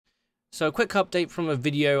So a quick update from a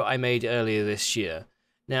video I made earlier this year.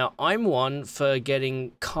 Now, I'm one for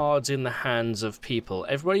getting cards in the hands of people.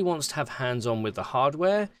 Everybody wants to have hands-on with the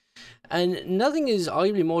hardware, and nothing is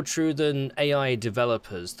arguably more true than AI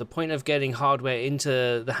developers. The point of getting hardware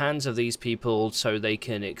into the hands of these people so they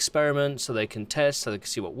can experiment, so they can test, so they can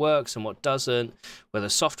see what works and what doesn't, whether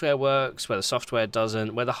software works, whether software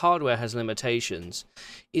doesn't, whether hardware has limitations,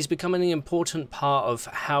 is becoming an important part of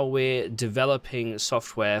how we're developing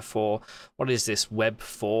software for, what is this, Web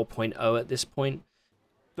 4.0 at this point?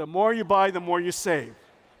 The more you buy, the more you save.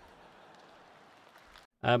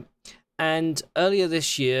 And earlier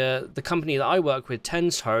this year, the company that I work with,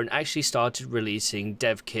 Tenstorrent, actually started releasing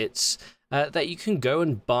dev kits that you can go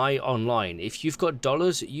and buy online. If you've got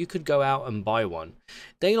dollars, you could go out and buy one.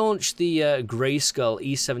 They launched the Grayskull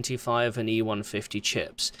E75 and E150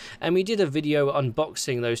 chips, and we did a video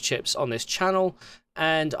unboxing those chips on this channel,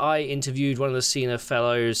 and I interviewed one of the senior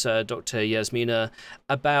fellows, Dr. Yasmina,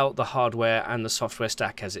 about the hardware and the software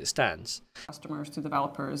stack as it stands. Customers to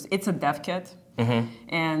developers. It's a dev kit,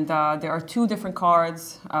 and there are two different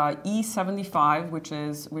cards. E75, which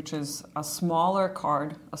is a smaller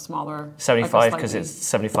card, a smaller 75 because it's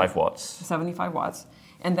 75 watts. 75 watts,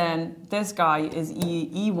 and then this guy is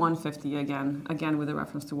E150 again with a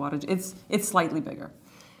reference to wattage. It's slightly bigger.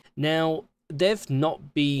 Now, they've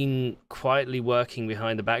not been quietly working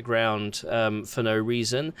behind the background for no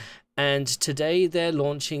reason, and today they're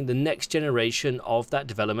launching the next generation of that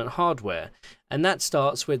development hardware, and that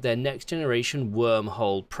starts with their next generation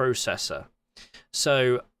Wormhole processor.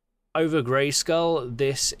 So over Grayskull,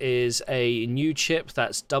 this is a new chip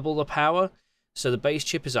that's double the power. So the base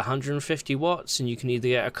chip is 150 watts, and you can either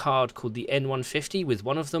get a card called the N150 with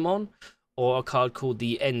one of them on, or a card called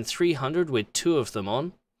the N300 with two of them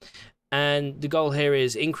on. And the goal here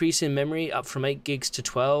is increase in memory up from 8 gigs to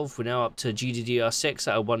 12. We're now up to GDDR6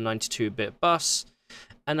 at a 192-bit bus.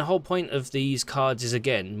 And the whole point of these cards is,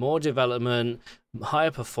 again, more development,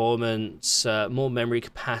 higher performance, more memory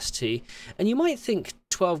capacity. And you might think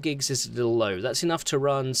 12 gigs is a little low. That's enough to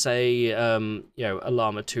run, say, a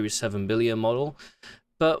Llama 2 7 billion model.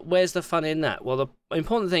 But where's the fun in that? Well, the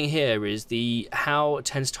important thing here is how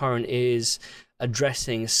Tenstorrent is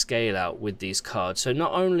addressing scale out with these cards. So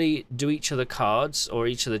not only do each of the cards or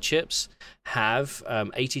each of the chips have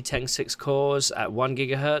 8010 cores at 1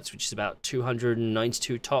 gigahertz, which is about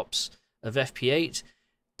 292 TOPs of FP8,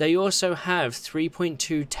 they also have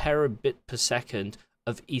 3.2 terabit per second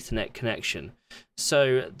of Ethernet connection.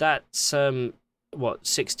 So that's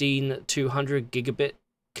 16,200 gigabit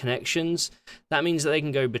connections. That means that they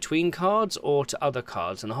can go between cards or to other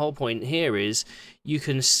cards, and the whole point here is you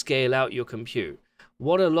can scale out your compute.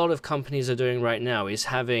 What a lot of companies are doing right now is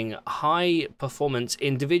having high performance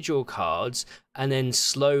individual cards and then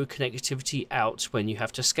slow connectivity out when you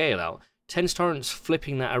have to scale out. Tenstorrent's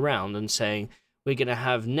flipping that around and saying we're going to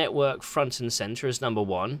have network front and center as number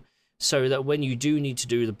one, so that when you do need to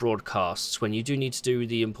do the broadcasts, when you do need to do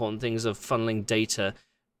the important things of funneling data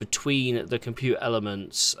between the compute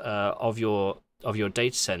elements of your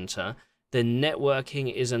data center, then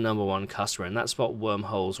networking is a number one customer, and that's what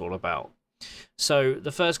Wormhole's all about. So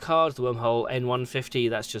the first card, the Wormhole N150,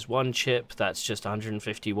 that's just one chip, that's just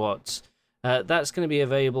 150 watts. That's going to be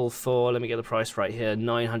available for, let me get the price right here,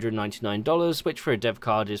 $999, which for a dev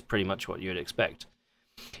card is pretty much what you would expect.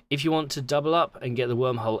 If you want to double up and get the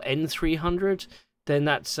Wormhole N300, then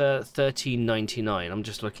that's $13.99. I'm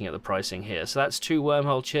just looking at the pricing here. So that's two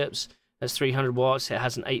Wormhole chips. That's 300 watts. It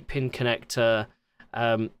has an 8-pin connector.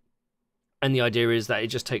 And the idea is that it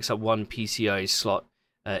just takes up one PCI slot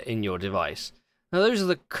in your device. Now those are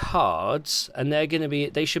the cards, and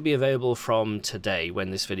they should be available from today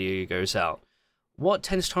when this video goes out. What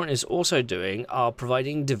Tenstorrent is also doing are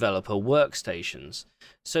providing developer workstations.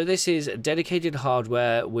 So this is dedicated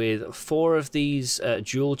hardware with 4 of these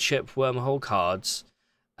dual chip Wormhole cards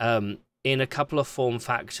in a couple of form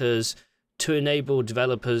factors to enable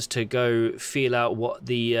developers to go feel out what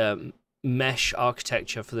the mesh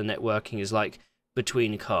architecture for the networking is like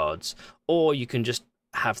between cards, or you can just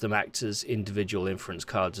have them act as individual inference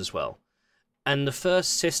cards as well. And the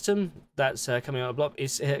first system that's coming out of the block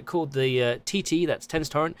is called the TT, that's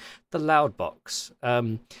Tenstorrent, the LoudBox.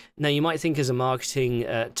 Now, you might think as a marketing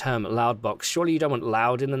term, LoudBox, surely you don't want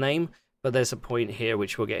loud in the name, but there's a point here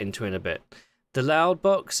which we'll get into in a bit. The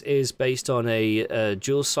LoudBox is based on a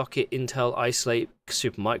dual socket Intel Ice Lake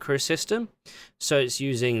Supermicro system. So it's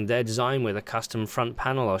using their design with a custom front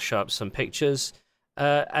panel. I'll show up some pictures.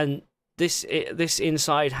 And this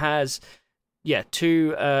inside has yeah,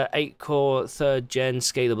 two 8-core 3rd gen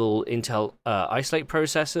scalable Intel Ice Lake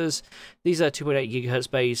processors. These are 2.8 gigahertz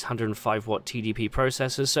base, 105 watt TDP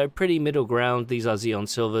processors, so pretty middle ground. These are Xeon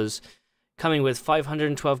Silvers, coming with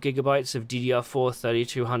 512 gigabytes of DDR4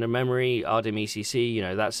 3200 memory, RDIMM ECC, you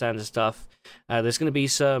know, that standard stuff. There's going to be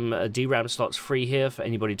some DRAM slots free here for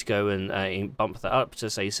anybody to go and bump that up to,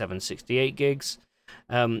 say, 768 gigs.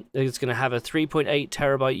 It's going to have a 3.8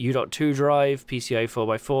 terabyte U.2 drive,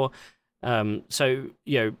 PCIe 4x4. So,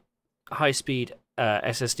 you know, high-speed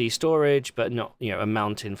SSD storage, but not, you know, a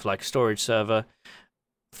mountain for like a storage server.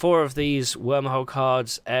 4 of these Wormhole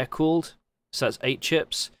cards air-cooled, so that's 8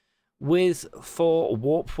 chips, with 4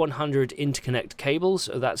 Warp 100 interconnect cables.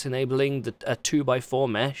 So that's enabling a 2x4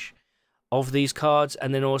 mesh of these cards,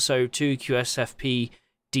 and then also 2 QSFP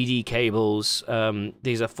DD cables.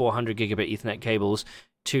 These are 400 gigabit Ethernet cables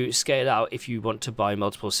to scale out if you want to buy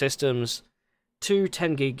multiple systems. 2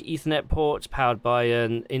 10 gig Ethernet ports powered by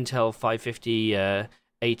an Intel 550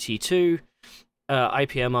 AT2,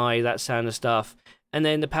 IPMI, that standard stuff. And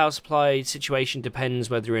then the power supply situation depends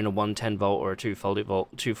whether you're in a 110 volt or a 240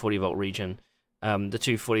 volt region. The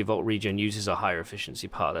 240 volt region uses a higher efficiency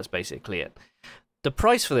part. That's basically it. The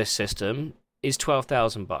price for this system is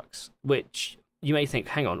 $12,000, which you may think,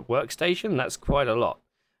 hang on, workstation? That's quite a lot.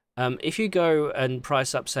 If you go and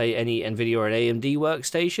price up, say, any NVIDIA or an AMD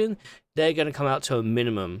workstation, they're going to come out to a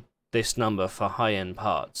minimum this number for high-end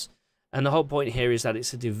parts. And the whole point here is that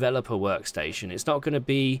it's a developer workstation. It's not going to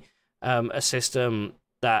be a system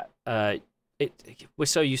that we're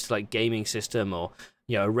so used to, like gaming system or,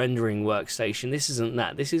 you know, a rendering workstation. This isn't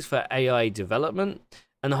that. This is for AI development.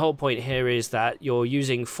 And the whole point here is that you're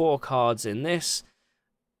using 4 cards in this.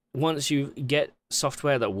 Once you get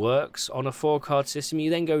software that works on a 4-card system,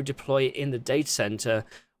 you then go deploy it in the data center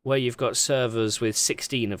where you've got servers with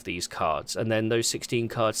 16 of these cards, and then those 16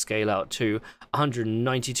 cards scale out to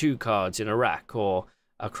 192 cards in a rack or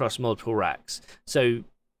across multiple racks. So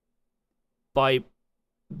by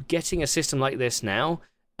getting a system like this now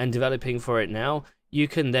and developing for it now, you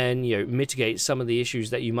can then, you know, mitigate some of the issues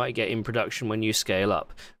that you might get in production when you scale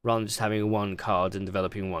up, rather than just having 1 card and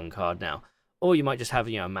developing 1 card now. Or you might just have,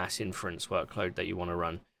 you know, a mass inference workload that you want to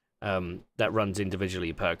run that runs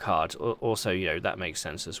individually per card. Also, you know, that makes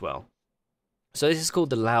sense as well. So this is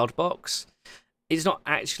called the LoudBox. It's not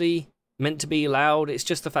actually meant to be loud. It's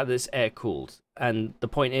just the fact that it's air-cooled. And the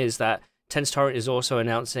point is that Tenstorrent is also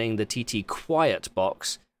announcing the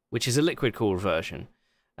TT-QuietBox, which is a liquid-cooled version.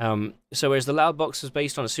 So whereas the LoudBox was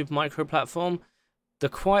based on a Supermicro platform, the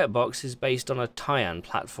QuietBox is based on a Tyan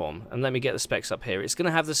platform. And let me get the specs up here. It's going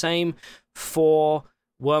to have the same 4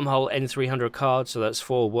 Wormhole N300 cards, so that's 8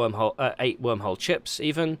 Wormhole chips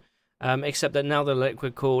even, except that now they're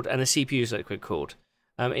liquid-cooled and the CPU is liquid-cooled.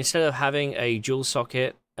 Instead of having a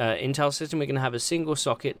dual-socket Intel system, we're going to have a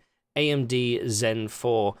single-socket AMD Zen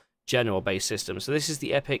 4 general-based system. So this is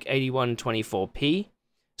the EPYC 8124P.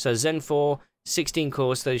 So Zen 4, 16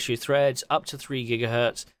 cores, 32 threads, up to 3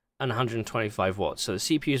 gigahertz, and 125 watts. So the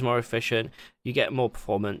CPU is more efficient, you get more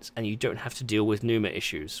performance, and you don't have to deal with NUMA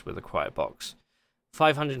issues with the QuietBox.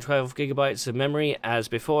 512 gigabytes of memory as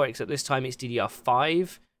before, except this time it's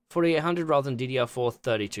DDR5 4800 rather than DDR4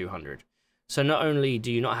 3200. So not only do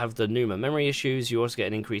you not have the NUMA memory issues, you also get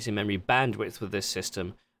an increase in memory bandwidth with this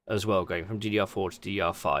system as well, going from DDR4 to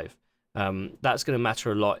DDR5. That's going to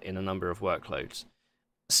matter a lot in a number of workloads.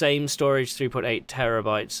 Same storage, 3.8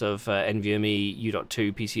 terabytes of NVMe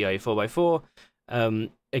U.2 PCIe 4x4.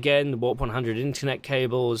 Again, the Warp 100 internet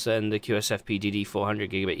cables and the QSFP DD 400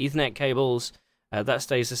 gigabit Ethernet cables. That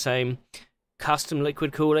stays the same. Custom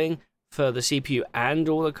liquid cooling for the CPU and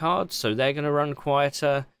all the cards, so they're going to run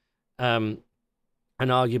quieter. And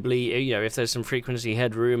arguably, you know, if there's some frequency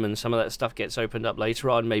headroom and some of that stuff gets opened up later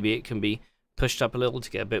on, maybe it can be pushed up a little to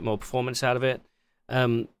get a bit more performance out of it.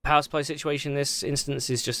 Power supply situation in this instance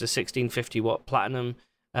is just a 1650 watt platinum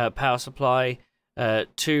power supply,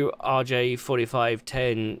 2 RJ45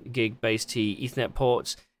 10 gig base T Ethernet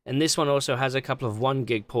ports, and this one also has a couple of 1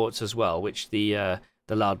 gig ports as well, which the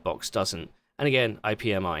LoudBox doesn't. And again,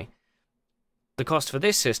 IPMI. The cost for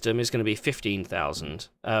this system is going to be $15,000,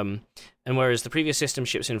 and whereas the previous system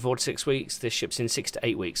ships in 4 to 6 weeks, this ships in 6 to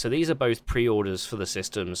 8 weeks. So these are both pre-orders for the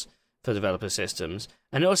systems, for developer systems.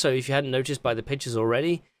 And also, if you hadn't noticed by the pictures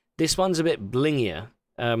already, this one's a bit blingier.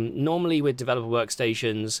 Normally with developer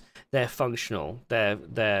workstations, they're functional.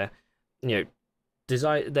 They're you know,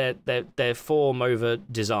 design. They're form over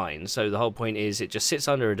design. So the whole point is it just sits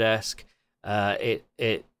under a desk.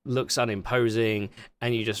 It looks unimposing,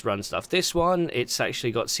 and you just run stuff. This one, it's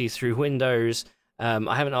actually got see-through windows.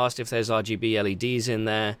 I haven't asked if there's RGB LEDs in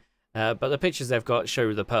there. But the pictures they've got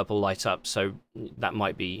show the purple light up, so that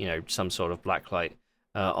might be, you know, some sort of black light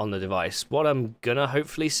on the device. What I'm gonna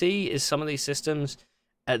hopefully see is some of these systems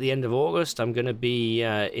at the end of August. I'm gonna be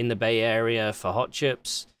in the Bay Area for Hot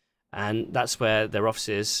Chips, and that's where their office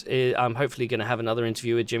is. I'm hopefully gonna have another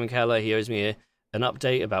interview with Jim Keller. He owes me an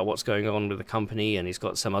update about what's going on with the company, and he's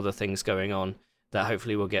got some other things going on that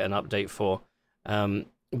hopefully we'll get an update for.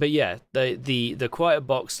 But yeah, the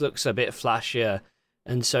QuietBox looks a bit flashier,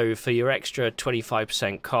 and so for your extra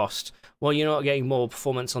 25% cost, well, you're not getting more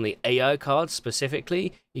performance on the AI cards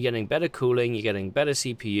specifically. You're getting better cooling, you're getting better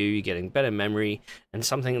CPU, you're getting better memory, and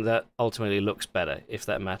something that ultimately looks better, if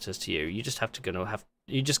that matters to you. You're just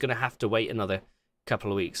gonna have to wait another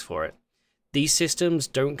couple of weeks for it. These systems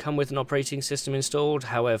don't come with an operating system installed.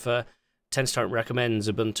 However, Tenstorrent recommends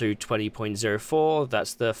Ubuntu 20.04.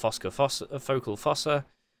 That's the Focal Fossa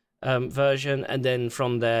version, and then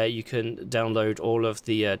from there you can download all of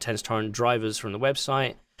the Tenstorrent drivers from the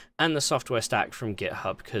website and the software stack from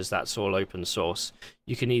GitHub, because that's all open source.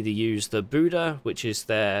 You can either use the Buda, which is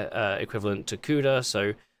their equivalent to CUDA,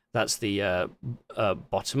 so that's the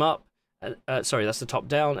bottom up. Sorry, that's the top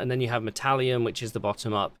down, and then you have Metallium, which is the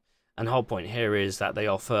bottom up. And the whole point here is that they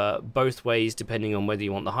offer both ways, depending on whether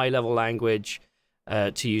you want the high-level language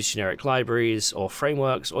to use generic libraries or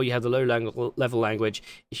frameworks, or you have the low-level language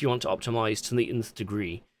if you want to optimize to the nth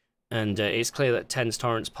degree. And it's clear that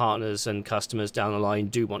Tenstorrent's partners and customers down the line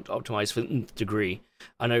do want to optimize for the nth degree.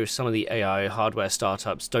 I know some of the AI hardware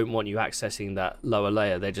startups don't want you accessing that lower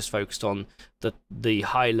layer. They're just focused on the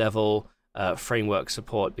high-level framework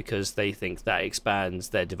support because they think that expands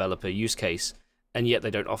their developer use case. And yet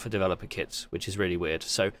they don't offer developer kits, which is really weird.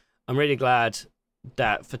 So I'm really glad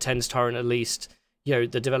that for Tenstorrent at least, you know,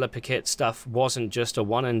 the developer kit stuff wasn't just a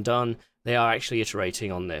one and done. They are actually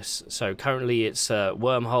iterating on this. So currently it's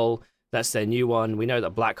Wormhole. That's their new one. We know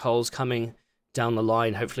that Black Hole's coming down the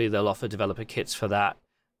line. Hopefully they'll offer developer kits for that.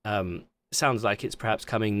 Sounds like it's perhaps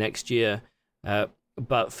coming next year.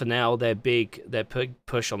 But for now, their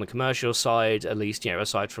push on the commercial side, at least, you know,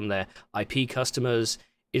 aside from their IP customers,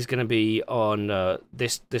 is going to be on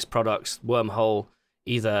this product's Wormhole,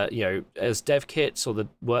 either, you know, as dev kits or the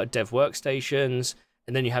dev workstations,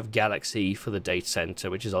 and then you have Galaxy for the data center,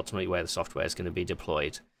 which is ultimately where the software is going to be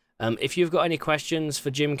deployed. If you've got any questions for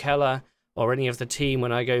Jim Keller or any of the team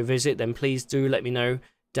when I go visit, then please do let me know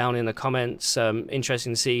down in the comments.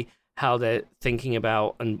 Interesting to see how they're thinking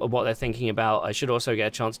about and what they're thinking about. I should also get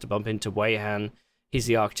a chance to bump into Weihan. He's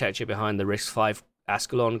the architecture behind the RISC-V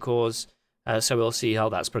Ascalon cores. So we'll see how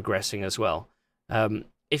that's progressing as well.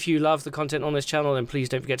 If you love the content on this channel, then please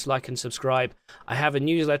don't forget to like and subscribe. I have a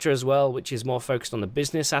newsletter as well, which is more focused on the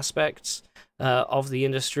business aspects of the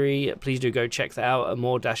industry. Please do go check that out at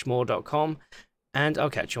more-more.com, and I'll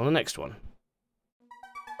catch you on the next one.